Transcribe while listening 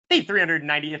The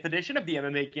 390th edition of the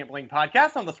MMA Gambling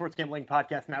Podcast on the Sports Gambling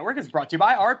Podcast Network is brought to you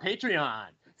by our Patreon.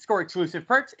 Score exclusive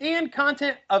perks and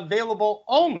content available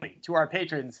only to our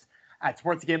patrons at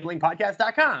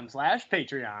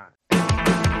sportsgamblingpodcast.com/Patreon.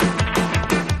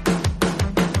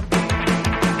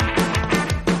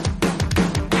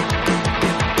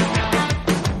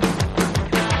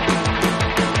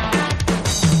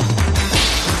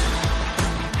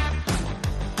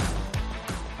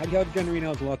 Howdy,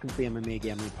 Gunrinos, and welcome to the MMA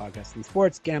Gambling Podcast, the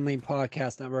Sports Gambling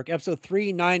Podcast Network, episode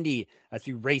 390, as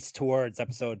we race towards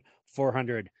episode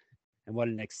 400, and what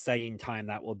an exciting time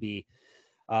that will be.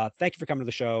 Thank you for coming to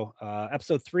the show.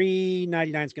 Episode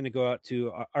 399 is going to go out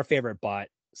to our favorite bot,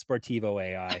 Sportivo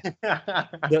AI.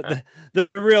 the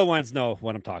real ones know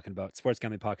what I'm talking about.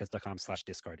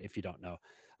 sportsgamblingpodcast.com/Discord, if you don't know.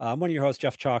 I'm one of your hosts,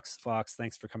 Jeff Chalks Fox.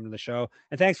 Thanks for coming to the show,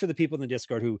 and thanks for the people in the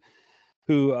Discord who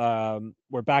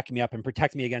were backing me up and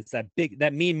protecting me against that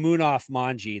mean Munaf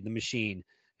Manji, the machine,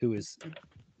 who is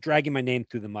dragging my name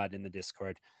through the mud in the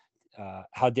Discord.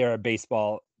 How dare a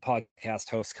baseball podcast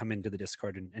host come into the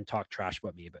Discord and talk trash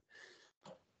about me? But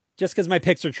just because my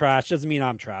picks are trash doesn't mean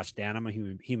I'm trash, Dan. I'm a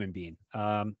human being.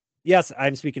 Yes,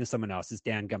 I'm speaking to someone else. It's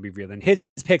Dan Gumby Vreeland. His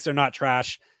picks are not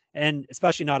trash, and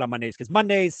especially not on Mondays, because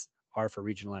Mondays are for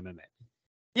regional MMA.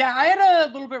 Yeah, I had a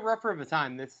little bit rougher of a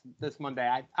time this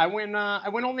Monday. I went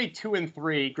only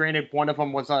 2-3. Granted, one of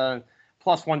them was a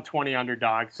plus 120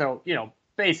 underdog, so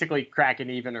basically cracking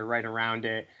even or right around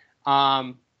it.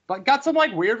 But got some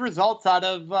weird results out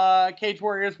of Cage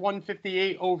Warriors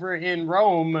 158 over in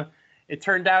Rome. It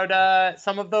turned out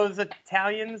some of those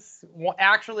Italians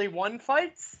actually won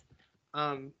fights.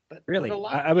 But really,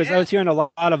 I was seeing a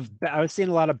lot of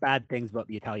bad things about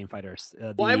the Italian fighters.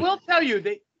 I will tell you,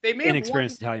 they may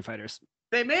inexperienced Italian fighters.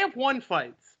 They may have won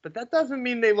fights, but that doesn't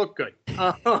mean they look good.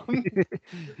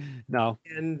 No,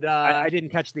 and I didn't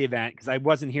catch the event because I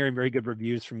wasn't hearing very good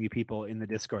reviews from you people in the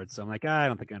Discord. So I'm like, I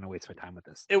don't think I'm gonna waste my time with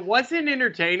this. It wasn't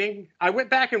entertaining. I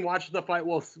went back and watched the fight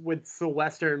with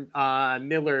Sylvester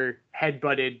Miller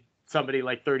headbutted somebody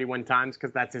 31 times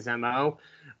because that's his MO.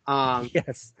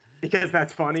 Yes. Because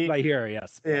that's funny. I hear,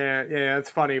 yes. Yeah, it's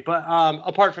funny. But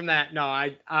apart from that, no,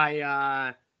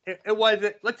 it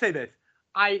wasn't. Let's say this: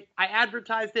 I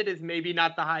advertised it as maybe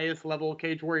not the highest level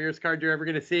Cage Warriors card you're ever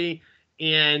going to see,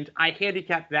 and I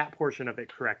handicapped that portion of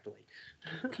it correctly.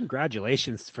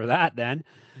 Congratulations for that, then.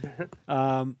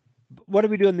 What are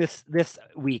we doing this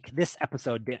week, this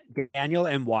episode, Daniel,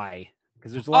 and why?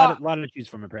 Because there's a lot to choose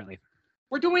from, apparently.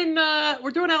 We're doing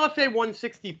LFA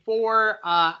 164.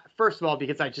 First of all,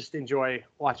 because I just enjoy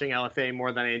watching LFA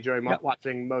more than I enjoy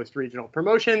watching most regional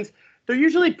promotions. They're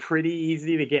usually pretty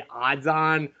easy to get odds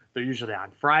on. They're usually on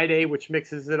Friday, which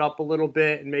mixes it up a little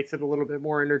bit and makes it a little bit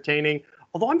more entertaining.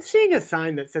 Although I'm seeing a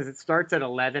sign that says it starts at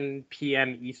 11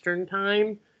 p.m. Eastern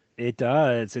time. It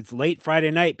does. It's late Friday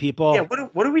night, people. Yeah.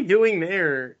 What are we doing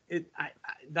there? I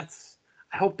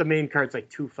hope the main card's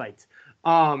 2 fights.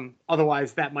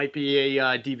 Otherwise, that might be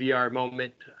a DVR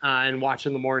moment and watch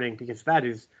in the morning because that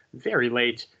is very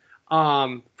late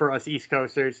for us East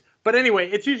Coasters. But anyway,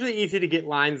 it's usually easy to get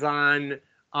lines on.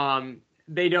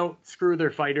 They don't screw their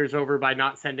fighters over by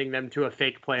not sending them to a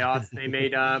fake playoffs they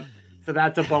made up. So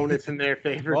that's a bonus in their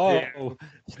favor. Oh,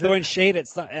 throwing shade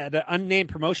at an unnamed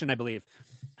promotion, I believe.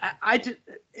 How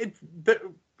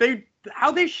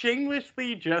they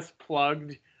shamelessly just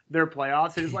plugged their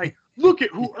playoffs. It's look at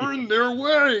who earned their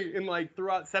way, and threw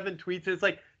out 7 tweets. It's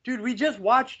dude, we just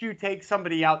watched you take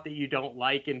somebody out that you don't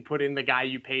like and put in the guy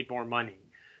you paid more money.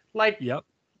 Yep.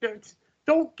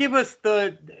 Don't give us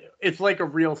it's a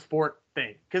real sport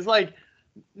thing, because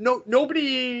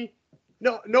nobody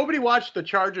watched the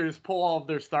Chargers pull all of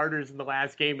their starters in the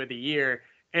last game of the year,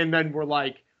 and then we're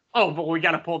oh, but we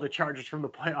got to pull the Chargers from the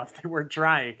playoffs. They weren't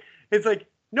trying. It's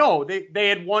no, they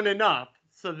had won enough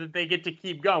so that they get to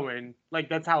keep going.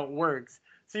 That's how it works.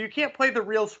 So you can't play the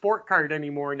real sport card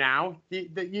anymore now.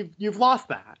 You've lost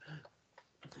that.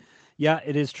 Yeah,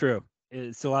 it is true.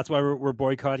 So that's why we're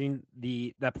boycotting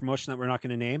that promotion that we're not going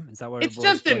to name. Is that why? It's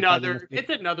just another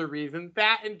reason.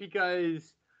 That, and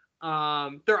because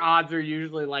their odds are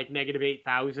usually negative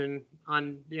 8,000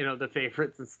 on the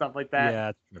favorites and stuff like that. Yeah,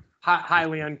 that's true.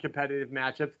 Highly uncompetitive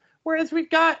matchups. Whereas we've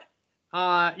got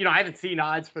I haven't seen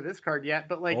odds for this card yet,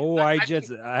 but I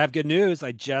have good news.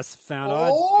 I just found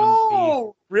odds.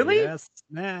 Oh, really? Yes,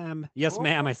 ma'am. Yes,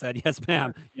 ma'am. I said yes,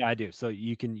 ma'am. Yeah, I do. So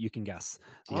you can guess.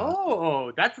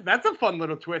 Oh, that's a fun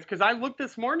little twist, because I looked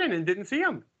this morning and didn't see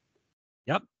them.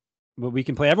 Yep. Well, we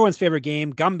can play everyone's favorite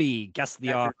game, Gumby. Guess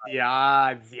the odds. The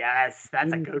odds. Yes,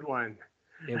 that's a good one.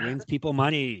 It wins people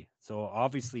money, so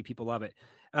obviously people love it.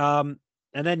 And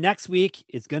then next week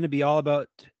it's going to be all about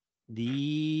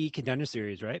the Contender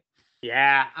Series, right?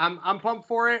 Yeah, I'm pumped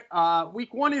for it.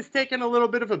 Week 1 is taking a little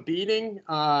bit of a beating.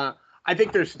 I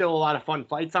think there's still a lot of fun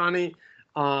fights on it.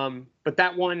 But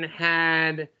that one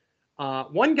had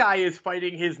one guy is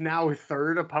fighting his now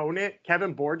third opponent.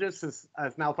 Kevin Borges is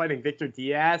now fighting Victor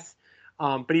Diaz.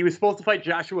 But he was supposed to fight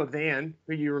Joshua Van,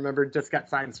 who you remember just got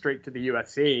signed straight to the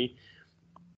UFC.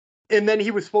 And then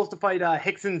he was supposed to fight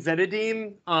Hickson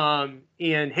Zedadine,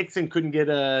 and Hickson couldn't get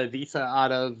a visa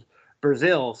out of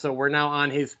Brazil, so we're now on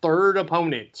his third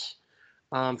opponent.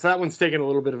 So that one's taking a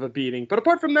little bit of a beating. But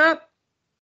apart from that,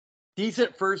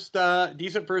 decent first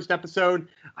episode.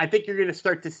 I think you're going to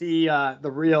start to see the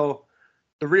real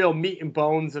meat and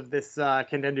bones of this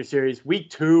Contender Series. Week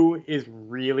 2 is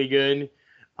really good.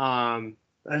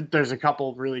 There's a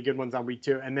couple really good ones on week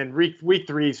 2, and then week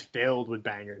 3 is filled with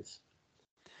bangers.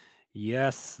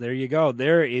 Yes, there you go.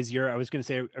 There is your. I was going to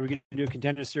say, are we going to do a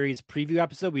Contender Series preview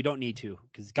episode? We don't need to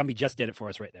because Gumby just did it for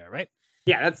us right there, right?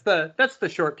 Yeah, that's the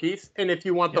short piece. And if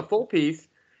you want the full piece,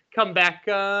 come back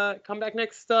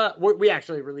next. We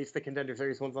actually released the Contender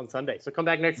Series ones on Sunday, so come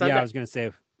back next Sunday. Yeah, I was going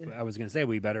to say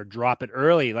we better drop it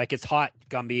early, like it's hot,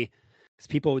 Gumby, because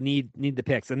people need the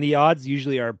picks, and the odds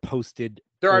usually are posted.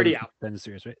 They're already out. Contender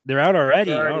Series, right? They're out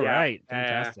already. All right, out.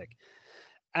 Fantastic.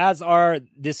 As are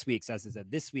this week's episode,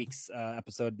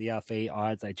 the LFA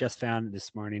odds I just found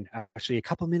this morning, actually a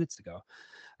couple minutes ago.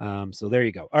 So there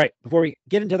you go. All right, before we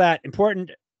get into that important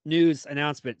news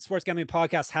announcement, Sports Gambling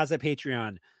Podcast has a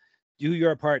Patreon. Do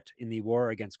your part in the war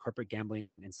against corporate gambling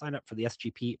and sign up for the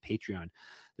SGP Patreon.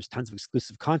 There's tons of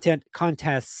exclusive content,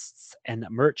 contests, and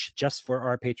merch just for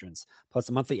our patrons, plus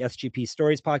a monthly SGP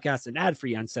Stories podcast, an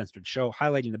ad-free uncensored show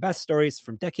highlighting the best stories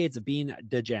from decades of being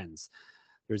degens.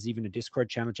 There's even a Discord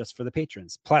channel just for the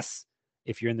patrons. Plus,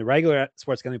 if you're in the regular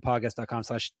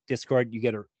sportsgamblingpodcast.com/Discord, you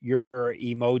get your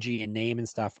emoji and name and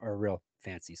stuff are real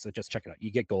fancy. So just check it out. You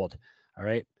get gold. All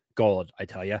right. Gold, I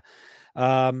tell you.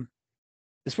 The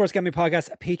Sports Gambling Podcast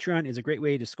Patreon is a great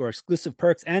way to score exclusive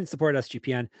perks and support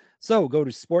SGPN. So go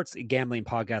to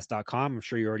sportsgamblingpodcast.com. I'm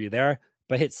sure you're already there,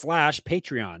 but hit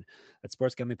 /Patreon at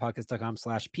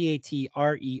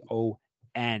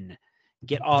sportsgamblingpodcast.com/PATREON.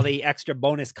 Get all the extra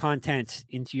bonus content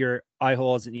into your eye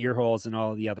holes and ear holes and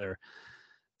all the other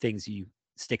things you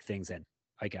stick things in,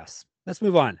 I guess. Let's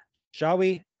move on, shall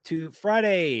we, to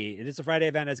Friday. It is a Friday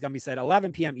event, as Gumby said,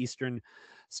 11 p.m. Eastern.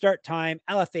 Start time,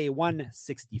 LFA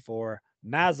 164.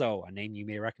 Mazzo, a name you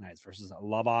may recognize, versus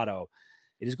Lovato.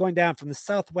 It is going down from the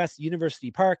Southwest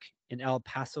University Park in El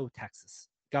Paso, Texas.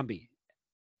 Gumby,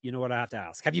 you know what I have to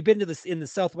ask. Have you been to this in the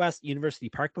Southwest University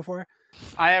Park before?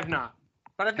 I have not.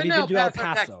 But I've been to El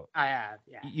Paso. I have,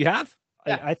 yeah. You have?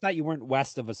 Yeah. I thought you weren't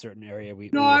west of a certain area.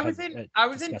 I was in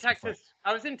Texas. Before.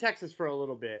 I was in Texas for a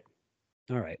little bit.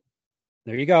 All right.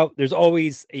 There you go. There's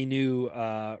always a new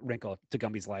wrinkle to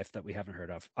Gumby's life that we haven't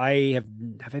heard of.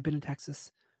 Have I been in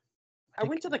Texas? I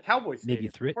went to the Cowboys. Maybe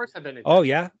Stadium. 3. Of course I've been in Texas. Oh,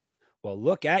 yeah? Well,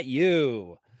 look at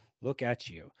you. Look at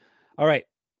you. All right.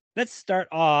 Let's start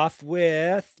off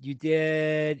with, you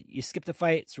skipped the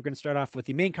fight. So we're going to start off with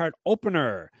the main card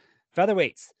opener.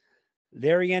 Featherweights.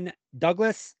 Larian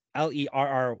Douglas,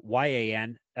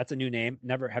 Lerryan. That's a new name.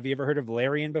 Have you ever heard of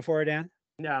Larian before, Dan?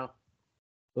 No.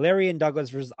 Larian Douglas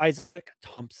versus Isaac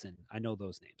Thompson. I know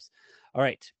those names. All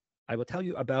right. I will tell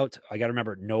you about, I got to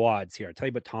remember, no odds here. I'll tell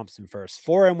you about Thompson first.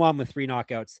 4-1 with 3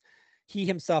 knockouts. He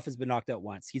himself has been knocked out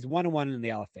once. He's 1-1 in the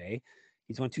LFA.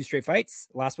 He's won 2 straight fights.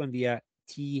 Last one via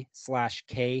T/KO.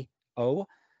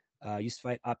 Used to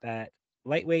fight up at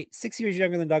lightweight. 6 years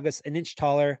younger than Douglas, an inch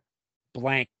taller.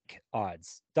 Blank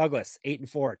odds. Douglas,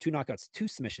 8-4, 2 knockouts, 2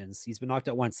 submissions. He's been knocked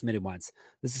out once, submitted once.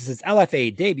 This is his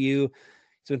LFA debut.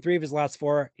 So in 3 of his last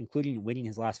 4, including winning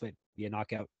his last fight via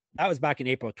knockout. That was back in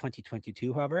April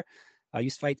 2022, however.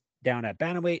 Used to fight down at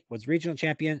bantamweight, was regional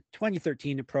champion,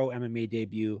 2013 pro MMA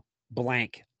debut,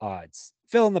 blank odds.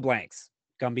 Fill in the blanks,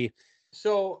 Gumby.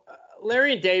 So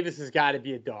Larian Davis has got to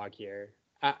be a dog here.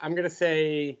 I'm going to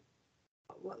say,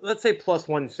 let's say plus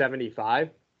 175.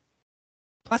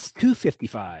 Plus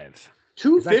 255.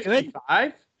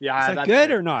 255? Yeah. Is that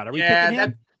good or not? Are we picking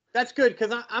him? That's good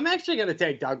because I'm actually going to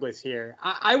take Douglas here.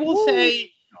 I will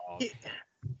say,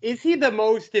 is he the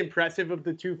most impressive of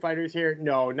the 2 fighters here?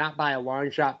 No, not by a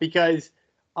long shot because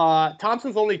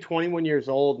Thompson's only 21 years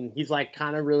old and he's like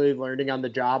kind of really learning on the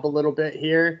job a little bit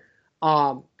here.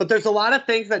 But there's a lot of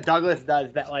things that Douglas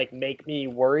does that like make me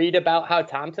worried about how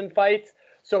Thompson fights.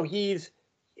 So he's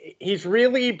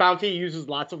really bouncy. He uses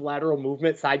lots of lateral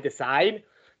movement side to side.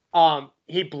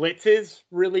 He blitzes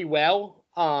really well.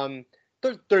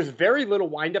 There's very little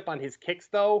windup on his kicks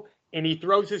though. and he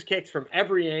throws his kicks from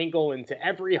every angle and to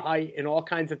every height and all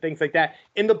kinds of things like that.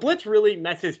 And the blitz really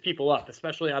messes people up,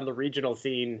 especially on the regional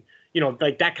scene.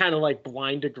 Like that kind of like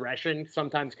blind aggression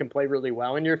sometimes can play really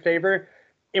well in your favor.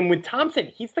 And with Thompson,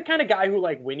 he's the kind of guy who,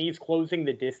 like, when he's closing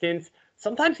the distance,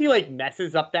 sometimes he like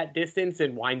messes up that distance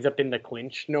and winds up in the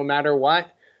clinch no matter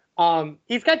what.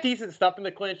 He's got decent stuff in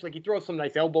the clinch. Like, he throws some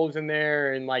nice elbows in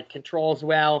there and like controls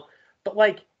well, but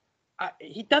like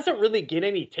he doesn't really get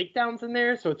any takedowns in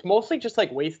there, so it's mostly just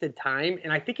like wasted time.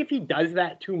 And I think if he does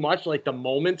that too much, like, the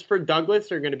moments for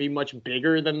Douglas are going to be much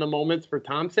bigger than the moments for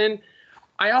Thompson.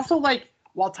 I also like,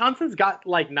 while Thompson's got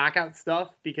like knockout stuff,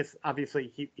 because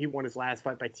obviously he won his last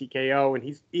fight by TKO,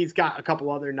 and he's got a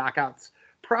couple other knockouts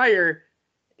prior,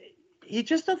 he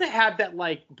just doesn't have that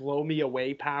like blow me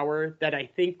away power that I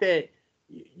think that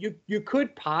you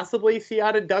could possibly see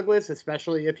out of Douglas,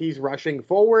 especially if he's rushing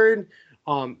forward.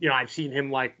 I've seen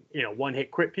him like, one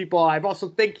hit quit people. I've also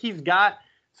think he's got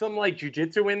some like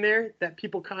jujitsu in there that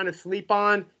people kind of sleep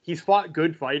on. He's fought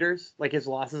good fighters. Like, his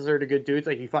losses are to good dudes.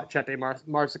 Like, he fought Chepe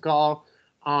Marsical.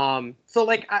 So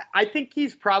like, I think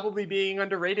he's probably being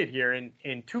underrated here, and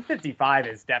 255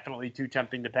 is definitely too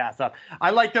tempting to pass up.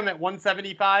 I liked him at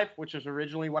 175, which is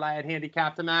originally what I had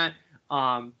handicapped him at.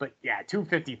 But yeah,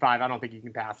 255, I don't think you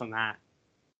can pass on that.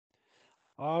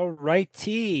 All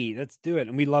righty, let's do it.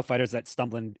 And we love fighters that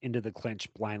stumbling into the clinch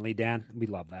blindly, Dan. We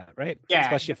love that, right? Yeah.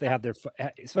 Especially if they have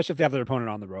their opponent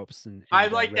on the ropes. And I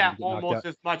like that almost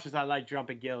as much as I like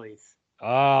jumping gillies.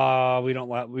 Oh, we don't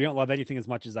love anything as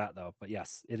much as that, though. But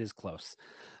yes, it is close.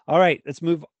 All right, let's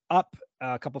move up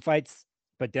a couple fights,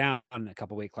 but down a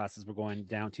couple weight classes. We're going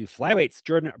down to flyweights.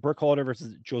 Jordan Burkholder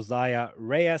versus Josiah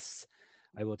Reyes.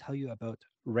 I will tell you about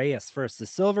Reyes first. The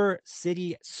Silver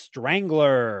City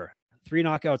Strangler. 3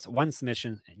 knockouts, 1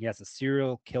 submission, and he has a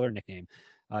serial killer nickname.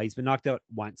 He's been knocked out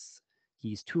once.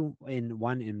 He's 2-1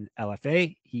 in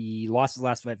LFA. He lost his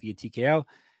last fight via TKO.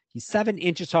 He's 7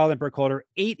 inches taller than Burkholder,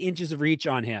 8 inches of reach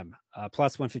on him,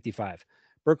 plus 155.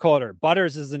 Burkholder,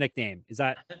 Butters is the nickname. Is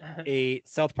that a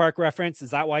South Park reference?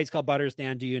 Is that why he's called Butters,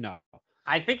 Dan? Do you know?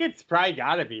 I think it's probably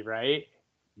got to be, right?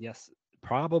 Yes,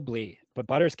 probably. But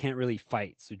Butters can't really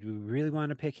fight. So do we really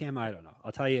want to pick him? I don't know.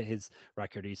 I'll tell you his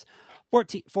record. He's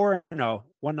 4-0,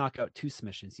 1 knockout, 2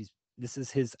 submissions. This is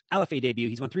his LFA debut.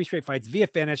 He's won 3 straight fights via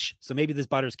finish. So maybe this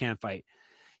Butters can't fight.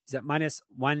 He's at minus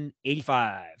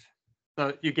 185.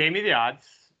 So you gave me the odds.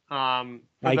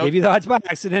 Gave you the odds by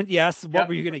accident. Yes. What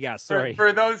were you going to guess? Sorry.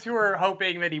 For those who were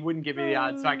hoping that he wouldn't give me the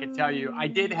odds, so I could tell you, I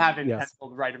did have him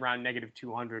penciled right around negative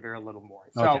 200 or a little more.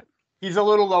 So he's a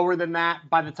little lower than that.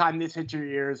 By the time this hits your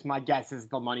ears, my guess is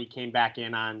the money came back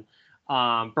in on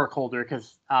Burkholder,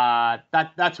 because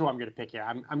that's who I'm going to pick here.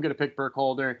 I'm going to pick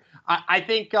Burkholder. I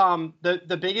think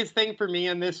the biggest thing for me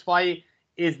in this fight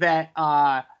is that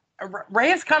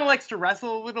Reyes kind of likes to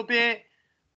wrestle a little bit,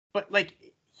 but like,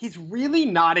 he's really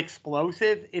not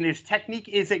explosive, and his technique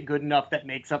isn't good enough that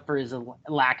makes up for his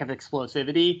lack of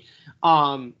explosivity.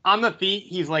 On the feet,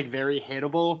 he's like very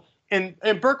hittable, and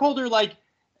Burkholder, like,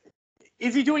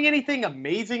 is he doing anything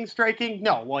amazing striking?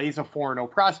 No. Well, he's a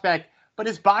 4-0 prospect, but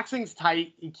his boxing's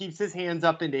tight. He keeps his hands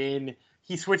up and in.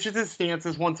 He switches his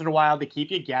stances once in a while to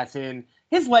keep you guessing.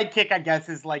 His leg kick, I guess,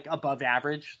 is like above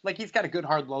average. Like, he's got a good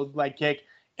hard load leg kick,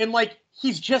 and like,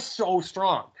 he's just so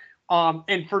strong.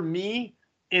 And for me,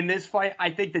 in this fight, I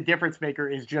think the difference maker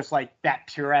is just like that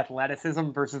pure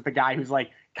athleticism versus the guy who's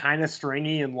like kind of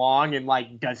stringy and long and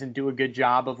like doesn't do a good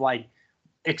job of like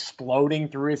exploding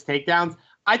through his takedowns.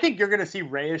 I think you're going to see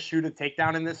Reyes shoot a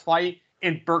takedown in this fight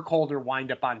and Burkholder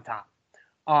wind up on top.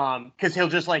 Because he'll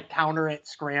just like counter it,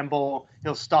 scramble,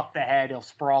 he'll stuff the head, he'll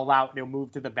sprawl out, and he'll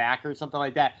move to the back or something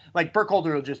like that. Like,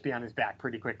 Burkholder will just be on his back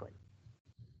pretty quickly.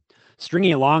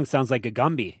 Stringy along sounds like a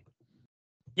Gumby.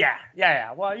 Yeah.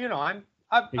 Well,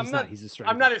 I'm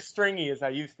not as stringy as I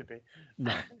used to be.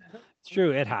 No, it's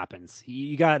true. It happens.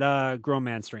 You got grown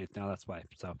man strength now. That's why.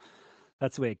 So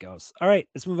that's the way it goes. All right,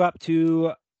 let's move up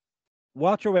to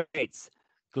welterweights.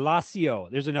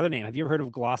 Glacio. There's another name. Have you ever heard of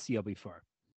Glacio before?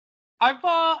 I've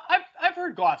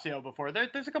heard Glacio before.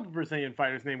 There's a couple Brazilian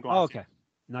fighters named Glacio. Oh, okay,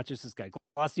 not just this guy.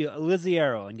 Glacio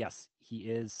Liziero, and yes, he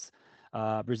is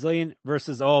Brazilian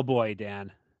versus, oh boy,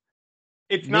 Dan.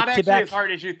 It's Mick not actually Tibak. As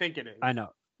hard as you think it is. I know.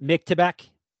 Mick Tibak?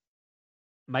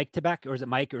 Mike Tibak? Or is it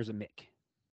Mike or is it Mick?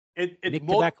 It's Mick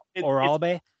Tibak or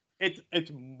Albe? It's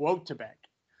Mo Tibak.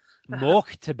 Mo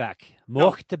Tibak.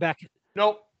 Mo Tibak.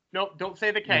 No, don't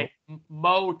say the K. No.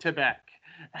 Mo Tibak.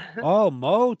 Oh,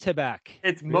 Mo Tibak.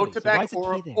 It's really? Mo Tibak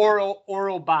so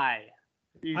oral by.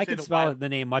 I can spell the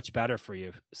name much better for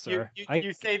you, sir.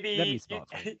 You say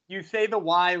the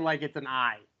Y like it's an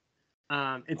I.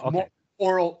 It's okay.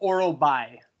 Oral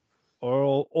by.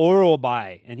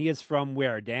 Orolbai, and he is from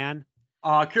where, Dan?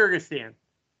 Kyrgyzstan.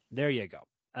 There you go.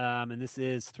 And this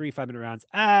is 3 5-minute rounds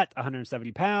at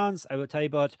 170 pounds. I will tell you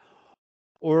about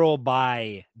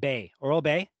Orolbai.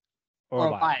 Orolbai?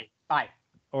 Bye.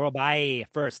 Orolbai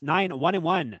first.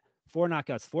 9-1-1. 4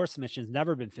 knockouts, 4 submissions,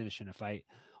 never been finished in a fight.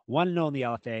 1-0 in the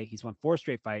LFA. He's won 4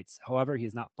 straight fights. However, he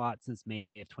has not fought since May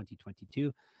of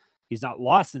 2022. He's not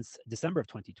lost since December of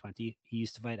 2020. He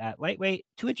used to fight at lightweight,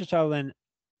 2 inches taller than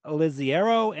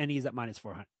Eliziero, and he's at minus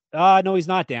 400. No, he's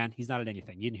not, Dan. He's not at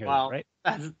anything. You didn't hear that, right?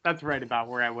 That's right about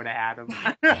where I would have had him.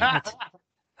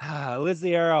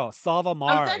 Eliziero, Salva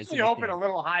Mar. I was actually hoping a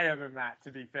little higher than that,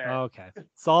 to be fair. Okay.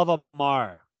 Salva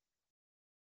Mar.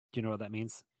 Do you know what that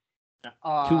means?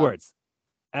 2 words.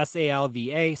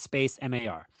 SALVA space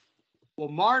MAR. Well,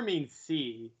 Mar means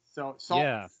sea. So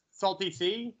salty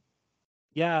sea?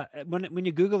 Yeah. When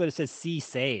you Google it, it says sea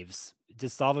saves.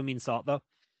 Does salva mean salt, though?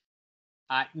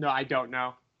 No, I don't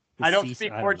know. I don't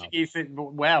speak Portuguese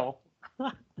well.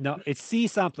 No, it's sea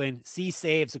something. Sea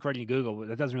saves, according to Google.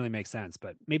 That doesn't really make sense,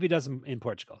 but maybe it does in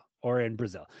Portugal or in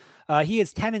Brazil. He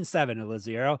is 10-7,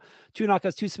 Eliziero. 2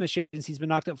 knockouts, 2 submissions. He's been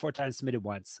knocked out 4 times, submitted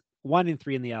once.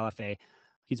 1-3 in the LFA.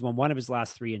 He's won 1 of his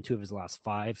last 3 and 2 of his last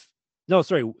 5. No,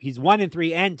 sorry. He's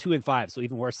 1-3 and 2-5, so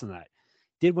even worse than that.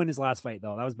 Did win his last fight,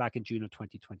 though. That was back in June of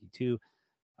 2022.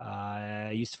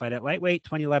 Used to fight at lightweight,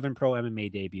 2011 pro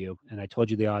MMA debut. And I told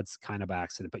you the odds kind of by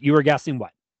accident, but you were guessing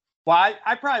what? Well,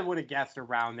 I probably would have guessed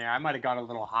around there. I might have gone a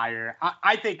little higher.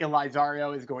 I think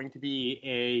Elizario is going to be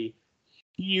a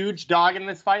huge dog in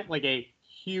this fight,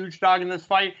 You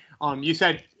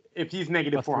said if he's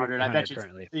negative 400, I bet you.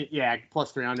 Currently. Yeah,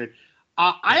 plus 300.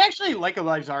 I actually like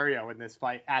Elizario in this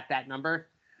fight at that number.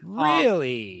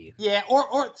 Really? Yeah.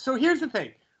 Or so here's the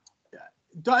thing.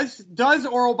 Does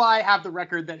Orolbai have the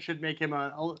record that should make him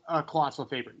a colossal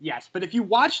favorite? Yes. But if you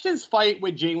watched his fight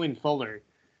with Jalen Fuller,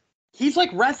 he's like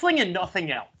wrestling and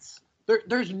nothing else.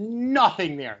 There's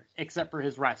nothing there except for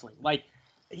his wrestling. Like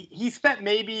he spent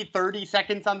maybe 30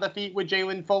 seconds on the feet with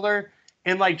Jalen Fuller,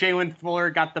 and like Jalen Fuller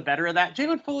got the better of that.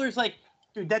 Jalen Fuller's like,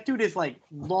 dude, that dude is like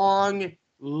long,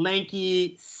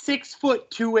 lanky,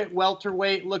 6'2" at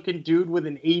welterweight looking dude with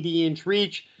an 80-inch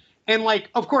reach. And like,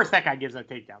 of course, that guy gives up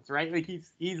takedowns, right? Like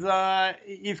he's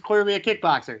clearly a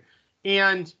kickboxer.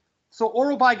 And so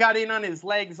Orolbai got in on his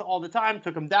legs all the time,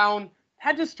 took him down,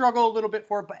 had to struggle a little bit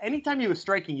for it. But anytime he was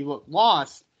striking, he looked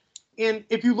lost. And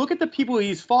if you look at the people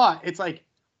he's fought, it's like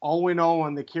 0-0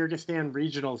 on the Kyrgyzstan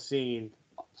regional scene,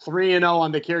 3-0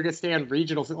 on the Kyrgyzstan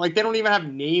regional scene. Like they don't even have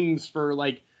names for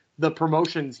like the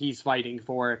promotions he's fighting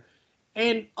for.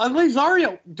 And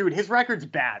Elizario, dude, his record's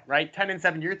bad, right?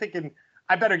 10-7. You're thinking,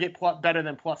 I better get better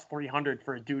than plus 300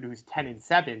 for a dude who's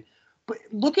 10-7. But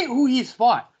look at who he's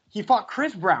fought. He fought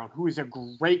Chris Brown, who is a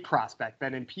great prospect,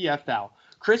 been in PFL.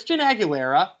 Christian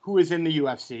Aguilera, who is in the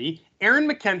UFC. Aaron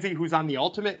McKenzie, who's on the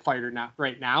Ultimate Fighter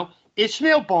right now.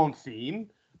 Ishmael Bonfim.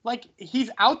 Like, he's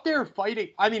out there fighting.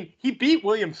 I mean, he beat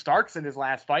William Starks in his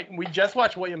last fight, and we just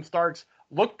watched William Starks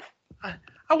look, I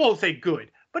won't say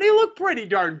good, but he looked pretty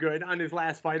darn good on his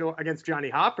last fight against Johnny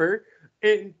Hopper.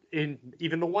 In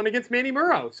even the one against Manny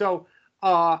Murrow. So,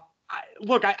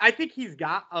 I think he's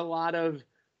got a lot of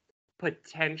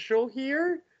potential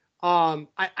here.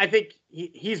 I think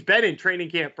he's been in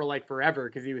training camp for like forever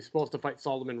because he was supposed to fight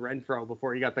Solomon Renfro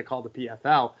before he got the call to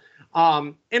PFL.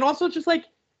 And also just like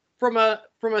from a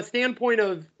standpoint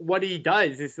of what he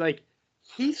does, is like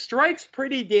he strikes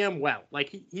pretty damn well.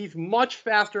 Like he's much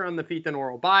faster on the feet than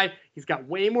Orolbai. He's got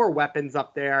way more weapons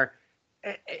up there.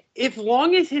 As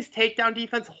long as his takedown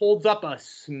defense holds up a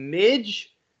smidge,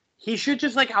 he should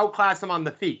just like outclass him on the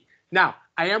feet. Now,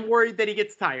 I am worried that he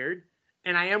gets tired,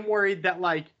 and I am worried that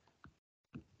like,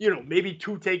 maybe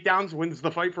 2 takedowns wins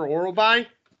the fight for Orolbai.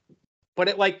 But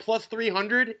at like plus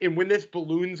 300, and when this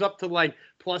balloons up to like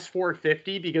plus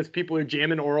 450 because people are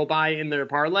jamming Orolbai in their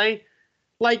parlay,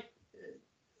 like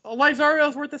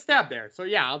Elizario's worth a stab there. So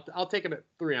yeah, I'll take him at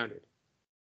 300.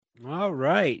 All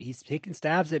right. He's taking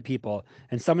stabs at people.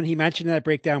 And someone he mentioned in that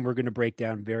breakdown, we're going to break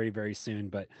down very, very soon.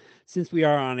 But since we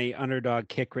are on a underdog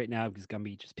kick right now, because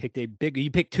Gumby just picked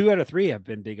you picked 2 out of 3 have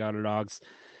been big underdogs.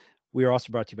 We are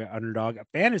also brought to you by Underdog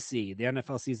Fantasy. The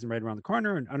NFL season right around the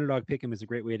corner, and Underdog Pick'em is a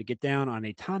great way to get down on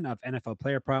a ton of NFL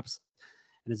player props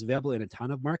and is available in a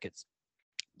ton of markets.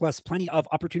 Plus, plenty of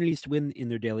opportunities to win in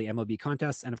their daily MLB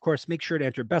contests. And of course, make sure to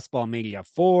enter Best Ball Mania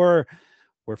 4,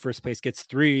 where first place gets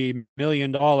 $3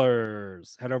 million.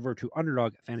 Head over to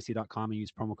underdogfantasy.com and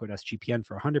use promo code SGPN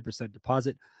for 100%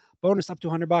 deposit. Bonus up to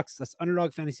 $100. That's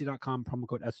underdogfantasy.com, promo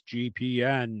code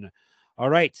SGPN. All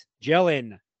right,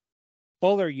 Jalen,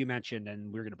 Fuller, you mentioned,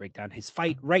 and we're going to break down his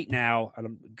fight right now.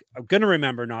 I'm going to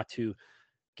remember not to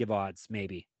give odds,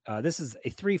 maybe. This is a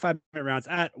 3 5-minute rounds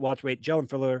at welterweight. Jalen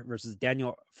Fuller versus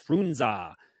Daniel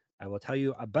Frunza. I will tell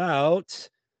you about.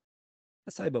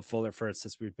 Let's tell you about Fuller first,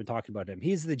 since we've been talking about him.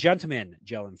 He's the gentleman,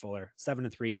 Jalen Fuller,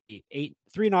 7-3, 3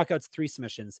 knockouts, 3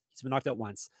 submissions. He's been knocked out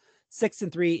once.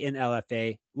 6-3 in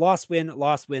LFA. Loss, win,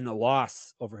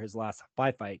 loss over his last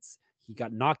 5 fights. He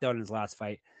got knocked out in his last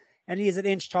fight, and he is an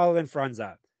inch taller than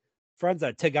Frunza.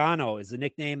 Frunza, Tagano is the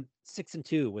nickname.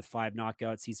 6-2 with 5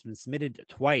 knockouts. He's been submitted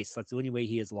twice. That's the only way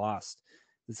he has lost.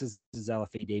 This is his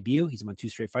LFA debut. He's won 2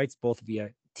 straight fights, both via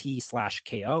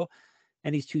T/KO.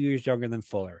 And he's 2 years younger than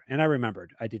Fuller. And I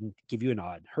remembered, I didn't give you a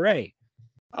nod. Hooray.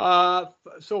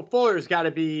 So Fuller's got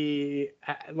to be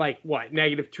like what,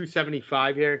 negative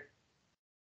 275 here?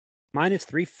 Minus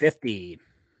 350.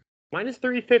 Minus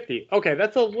 350. Okay,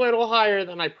 that's a little higher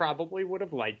than I probably would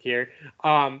have liked here.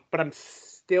 But I'm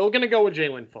still going to go with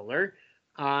Jalen Fuller.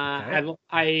 Okay.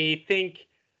 I think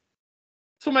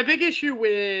so. My big issue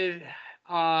with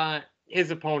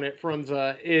his opponent,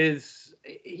 Frunza, is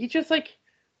he just like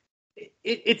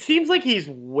it seems like he's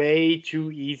way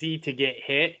too easy to get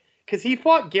hit because he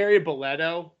fought Gary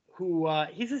Boletto, who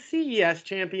he's a CES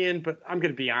champion, but I'm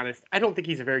going to be honest, I don't think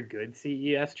he's a very good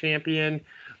CES champion.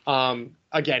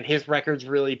 Again, his record's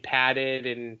really padded,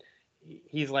 and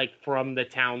he's like from the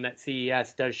town that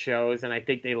CES does shows, and I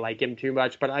think they like him too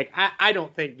much. But like, I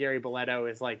don't think Gary Boletto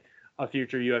is like a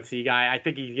future UFC guy. I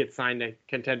think he gets signed to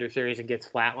Contender Series and gets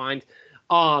flatlined.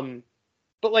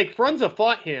 But like Frunza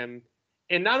fought him,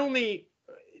 and not only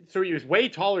so he was way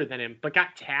taller than him, but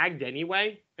got tagged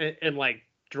anyway and like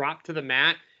dropped to the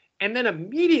mat, and then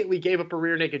immediately gave up a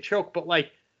rear naked choke. But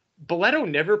like Boletto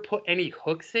never put any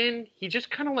hooks in. He just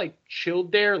kind of like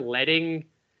chilled there, letting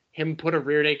him put a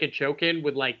rear naked choke in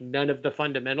with like none of the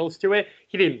fundamentals to it.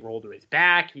 He didn't roll to his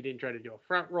back. He didn't try to do a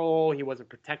front roll. He wasn't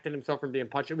protecting himself from being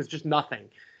punched. It was just nothing.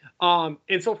 And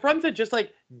so Frunza just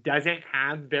like doesn't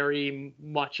have very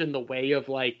much in the way of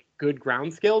like good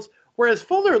ground skills. Whereas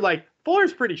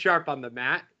Fuller's pretty sharp on the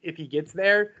mat if he gets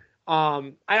there.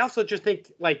 I also just think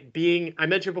like I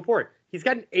mentioned before, he's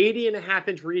got an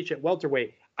 80.5-inch reach at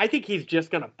welterweight. I think he's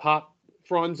just going to pop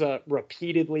Frunza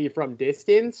repeatedly from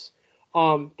distance.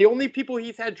 The only people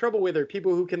he's had trouble with are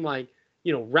people who can like,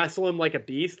 wrestle him like a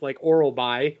beast, like Oral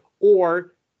By,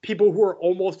 or people who are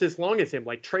almost as long as him.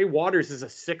 Like Trey Waters is a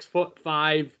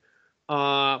 6'5"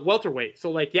 welterweight.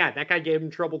 So like, yeah, that guy gave him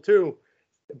trouble too.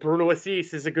 Bruno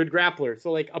Assis is a good grappler.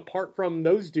 So like, apart from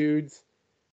those dudes,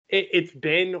 it's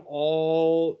been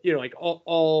all,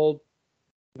 all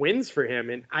wins for him.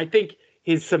 And I think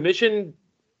his submission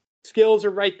skills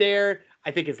are right there.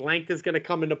 I think his length is going to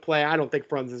come into play. I don't think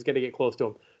Frunza is going to get close to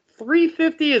him.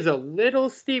 350 is a little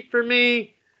steep for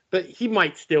me, but he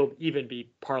might still even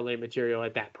be parlay material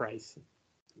at that price.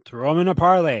 Throw him in a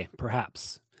parlay,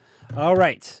 perhaps. All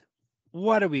right.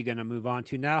 What are we going to move on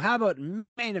to now? How about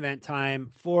main event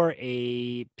time for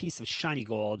a piece of shiny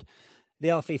gold? The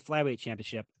LFA Flyweight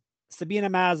Championship. Sabina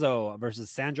Mazo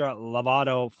versus Sandra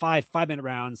Lovato. 5-minute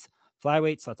rounds.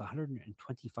 Flyweight, so that's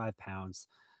 125 pounds.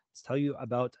 Let's tell you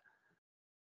about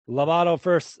Lovato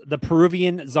first. The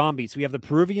Peruvian Zombie. So we have the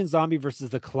Peruvian Zombie versus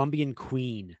the Colombian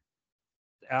Queen.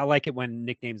 I like it when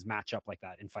nicknames match up like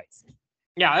that in fights.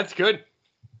 Yeah, that's good.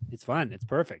 It's fun. It's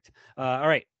perfect. All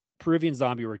right. Peruvian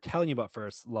Zombie, we're telling you about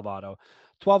first, Lovato.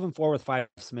 12-4 with 5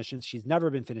 submissions. She's never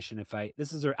been finished in a fight.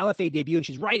 This is her LFA debut, and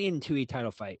she's right into a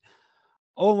title fight.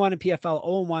 0-1 in PFL,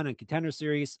 0-1 in Contender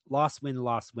Series. Loss, win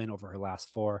over her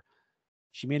last 4.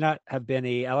 She may not have been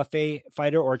a LFA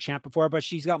fighter or champ before, but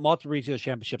she's got multiple regional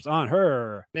championships on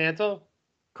her mantle.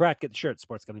 Correct. Get the shirt,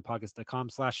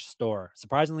 sportsgamblingpodcast.com/store.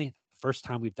 Surprisingly, first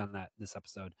time we've done that this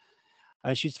episode.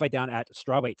 She used to fight down at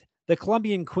strawweight. The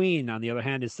Colombian Queen, on the other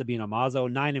hand, is Sabina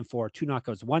Mazo, 9-4, 2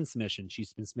 knockouts, 1 submission.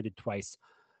 She's been submitted twice.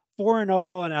 4-0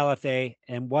 on LFA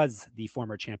and was the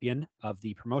former champion of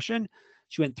the promotion.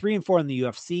 She went 3-4 in the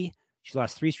UFC. She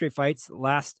lost 3 straight fights,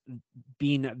 last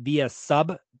being via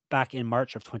sub back in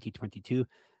March of 2022.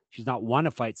 She's not won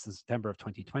a fight since September of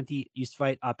 2020. Used to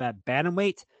fight up at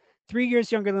bantamweight. 3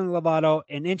 years younger than Lovato,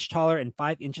 an inch taller, and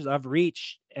 5 inches of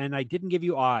reach. And I didn't give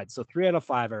you odds, so 3 out of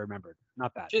 5 I remembered.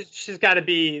 Not bad. She's got to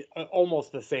be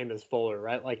almost the same as Fuller,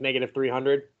 right? Like negative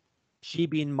 300. She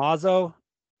being Mazo.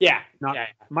 Yeah.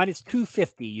 Minus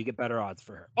 250. You get better odds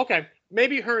for her. Okay,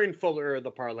 maybe her and Fuller are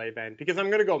the parlay then, because I'm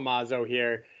gonna go Mazo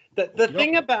here. The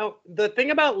thing about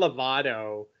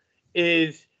Lovato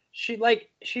is she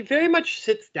very much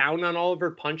sits down on all of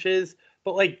her punches,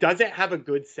 but like doesn't have a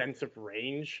good sense of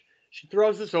range. She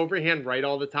throws this overhand right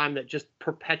all the time that just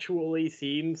perpetually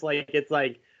seems like it's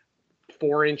like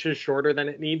 4 inches shorter than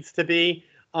it needs to be.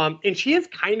 And she is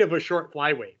kind of a short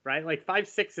flyweight, right? Like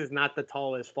 5'6" is not the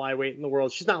tallest flyweight in the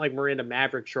world. She's not like Miranda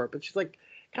Maverick short, but she's like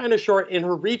kind of short, and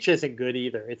her reach isn't good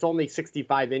either. It's only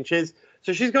 65 inches.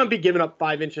 So she's going to be giving up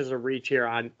 5 inches of reach here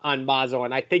on Mazo,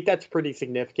 and I think that's pretty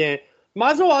significant.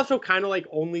 Mazo also kind of like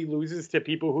only loses to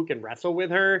people who can wrestle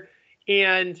with her.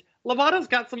 And Lovato's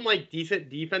got some like decent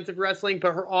defensive wrestling,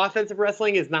 but her offensive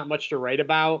wrestling is not much to write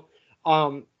about.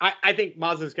 I think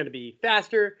Mazo's going to be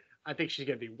faster. I think she's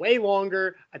going to be way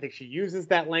longer. I think she uses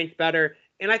that length better.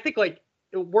 And I think like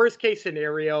worst case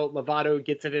scenario, Lovato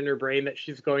gets it in her brain that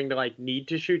she's going to like need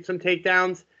to shoot some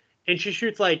takedowns, and she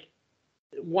shoots like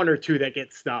 1 or 2 that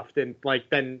get stuffed, and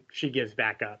like then she gives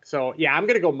back up. So yeah, I'm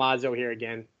going to go Mazo here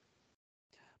again.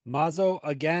 Mazo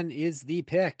again is the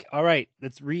pick. All right,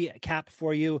 let's recap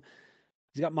for you.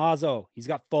 He's got Mazo. He's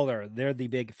got Fuller. They're the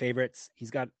big favorites. He's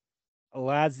got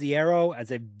Laziero as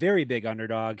a very big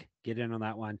underdog. Get in on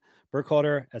that one.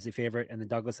 Burkholder as a favorite, and then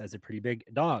Douglas as a pretty big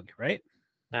dog, right?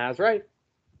 That's right.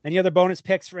 Any other bonus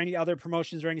picks for any other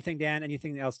promotions or anything, Dan?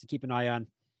 Anything else to keep an eye on?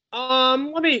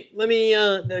 Let me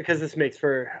because this makes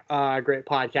for great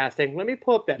podcasting. Let me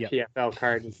pull up that PFL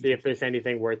card and see if there's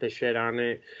anything worth a shit on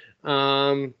it.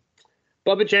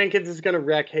 Bubba Jenkins is going to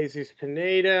wreck Jesus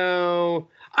Pinedo.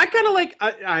 I kind of like,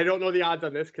 I don't know the odds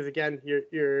on this because, again,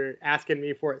 you're asking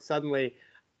me for it suddenly.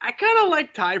 I kind of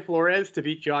like Ty Flores to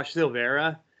beat Josh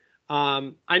Silveira.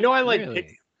 I know I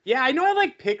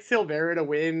like pick Silveira to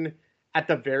win at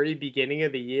the very beginning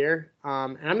of the year.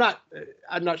 And I'm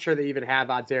not sure they even have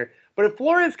odds there. But if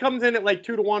Flores comes in at like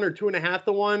 2-1 or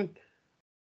 2.5-1,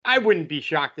 I wouldn't be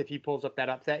shocked if he pulls up that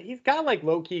upset. He's got like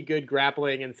low-key good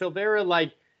grappling, and Silveira,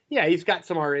 like, yeah, he's got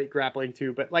some R8 grappling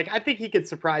too, but like I think he could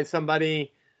surprise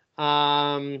somebody.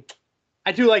 I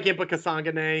do like Impa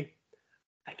Kasangane.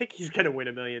 I think he's gonna win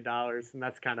 $1 million, and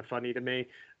that's kind of funny to me.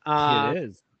 It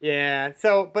is. Yeah.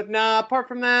 So, but nah. Apart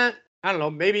from that, I don't know.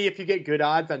 Maybe if you get good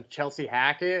odds on Chelsea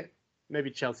Hackett,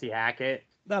 maybe Chelsea Hackett.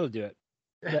 That'll do it.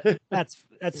 That's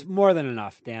more than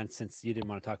enough, Dan, since you didn't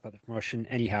want to talk about the promotion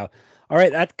anyhow. All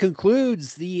right, that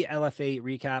concludes the LFA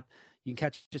recap. You can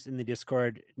catch us in the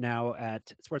Discord now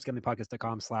at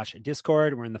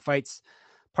sportsgamblingpodcast.com/Discord. We're in the fights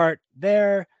part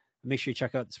there. Make sure you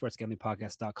check out the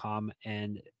sportsgamblingpodcast.com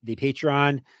and the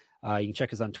Patreon. You can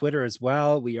check us on Twitter as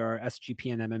well. We are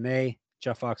SGP and MMA,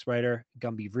 Jeff Fox Writer,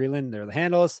 Gumby Vreeland. They're the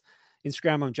handles.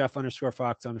 Instagram, I'm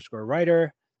Jeff_Fox_Writer.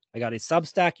 I got a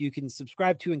Substack you can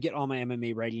subscribe to and get all my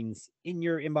MMA writings in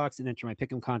your inbox and enter my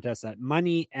pick'em contest at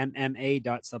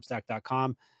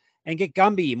moneymma.substack.com and get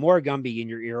Gumby, more Gumby in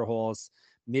your ear holes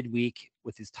midweek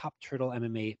with his Top Turtle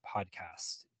MMA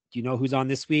podcast. Do you know who's on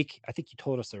this week? I think you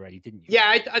told us already, didn't you?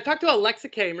 Yeah, I talked to Alexa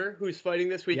Kamer, who's fighting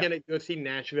this weekend at UFC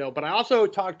Nashville, but I also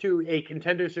talked to a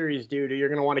Contender Series dude who you're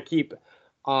going to want to keep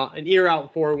an ear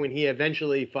out for when he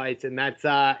eventually fights, and that's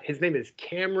his name is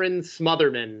Cameron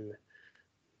Smotherman.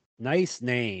 Nice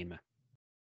name.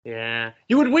 Yeah.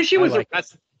 You would wish he was a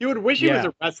wrestler. You would wish he was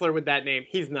a wrestler with that name.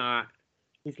 He's not.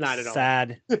 He's not at all.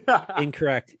 Sad.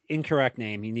 Incorrect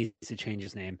name. He needs to change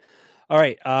his name. All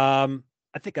right. I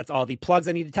think that's all the plugs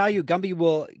I need to tell you. Gumby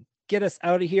will get us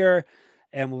out of here,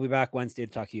 and we'll be back Wednesday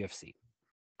to talk UFC.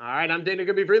 All right. I'm Dana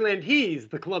Gumby Freeland. He's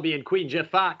the Colombian Queen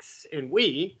Jeff Fox, and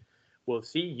we will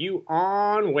see you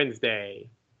on Wednesday.